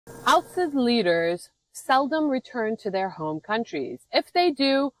Ousted leaders seldom return to their home countries. If they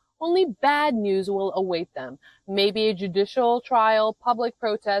do, only bad news will await them, maybe a judicial trial, public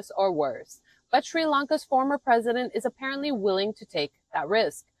protests, or worse. But Sri Lanka's former president is apparently willing to take that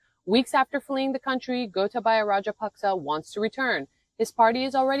risk. Weeks after fleeing the country, Gotabaya Rajapaksa wants to return. His party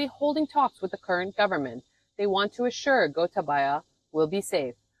is already holding talks with the current government. They want to assure Gotabaya will be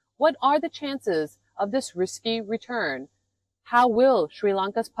safe. What are the chances of this risky return? How will Sri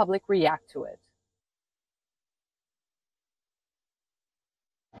Lanka's public react to it?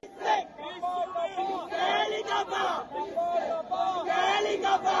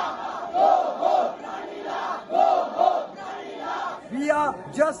 We are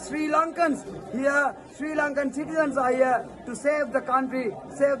just Sri Lankans here. Sri Lankan citizens are here to save the country,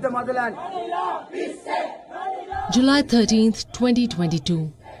 save the motherland. July 13th,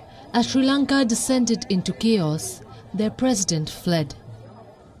 2022. As Sri Lanka descended into chaos, their president fled.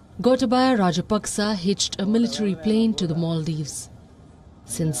 Gotabaya Rajapaksa hitched a military plane to the Maldives.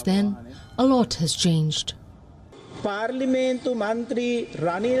 Since then, a lot has changed. A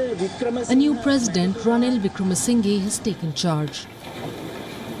new president, Ranil Wickremesinghe, has taken charge.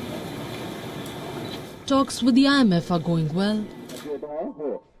 Talks with the IMF are going well.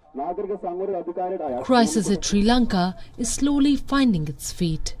 Crisis at Sri Lanka is slowly finding its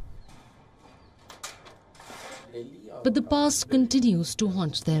feet. But the past continues to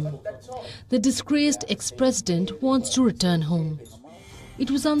haunt them. The disgraced ex-president wants to return home.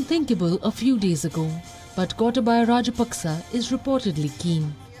 It was unthinkable a few days ago, but Gotabaya Rajapaksa is reportedly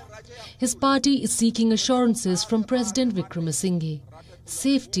keen. His party is seeking assurances from President Wickremesinghe.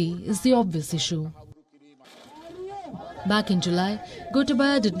 Safety is the obvious issue. Back in July,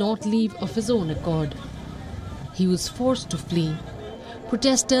 Gotabaya did not leave of his own accord. He was forced to flee.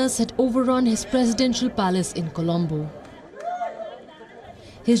 Protesters had overrun his presidential palace in Colombo.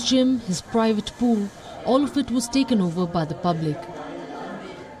 His gym, his private pool, all of it was taken over by the public.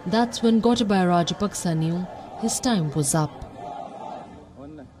 That's when Gotabaya Rajapaksa knew his time was up.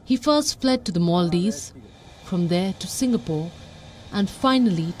 He first fled to the Maldives, from there to Singapore, and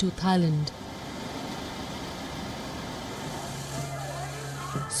finally to Thailand.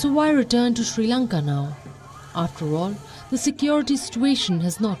 So why return to Sri Lanka now? After all, the security situation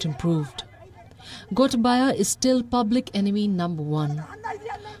has not improved. Gotabaya is still public enemy number one.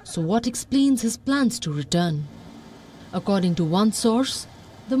 So what explains his plans to return? According to one source,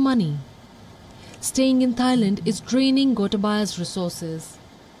 the money. Staying in Thailand is draining Gotabaya's resources.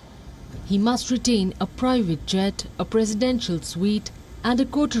 He must retain a private jet, a presidential suite, and a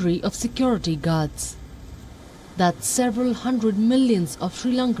coterie of security guards. That's several hundred millions of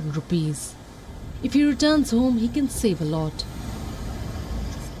Sri Lankan rupees. If he returns home, he can save a lot.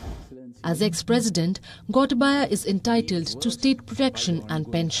 As ex-president, Gotabaya is entitled to state protection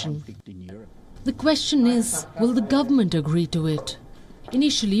and pension. The question is, will the government agree to it?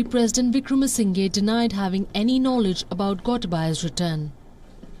 Initially, President Wickremesinghe denied having any knowledge about Gotabaya's return.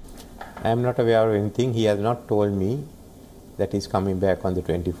 I am not aware of anything. He has not told me that he is coming back on the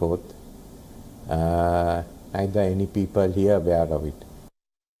 24th. Neither any people here aware of it.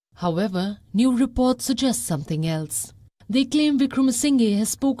 However, new reports suggest something else. They claim Wickremesinghe has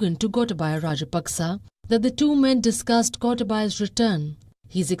spoken to Gotabaya Rajapaksa, that the two men discussed Gotabaya's return.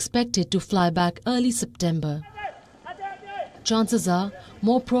 He is expected to fly back early September. Chances are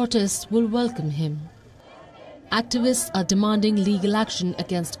more protests will welcome him. Activists are demanding legal action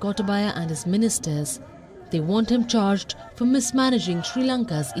against Gotabaya and his ministers. They want him charged for mismanaging Sri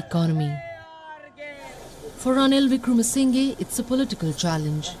Lanka's economy. For Ranil Wickremesinghe, it's a political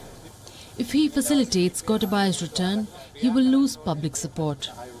challenge. If he facilitates Gotabaya's return, he will lose public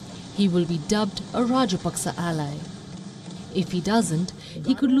support. He will be dubbed a Rajapaksa ally. If he doesn't,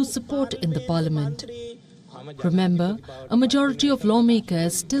 he could lose support in the parliament. Remember, a majority of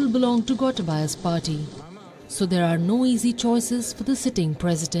lawmakers still belong to Gotabaya's party. So there are no easy choices for the sitting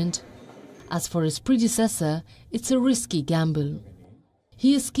president. As for his predecessor, it's a risky gamble.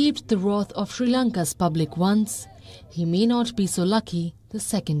 He escaped the wrath of Sri Lanka's public once. He may not be so lucky the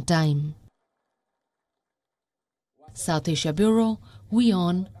second time. South Asia Bureau,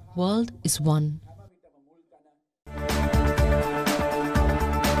 WION World is One.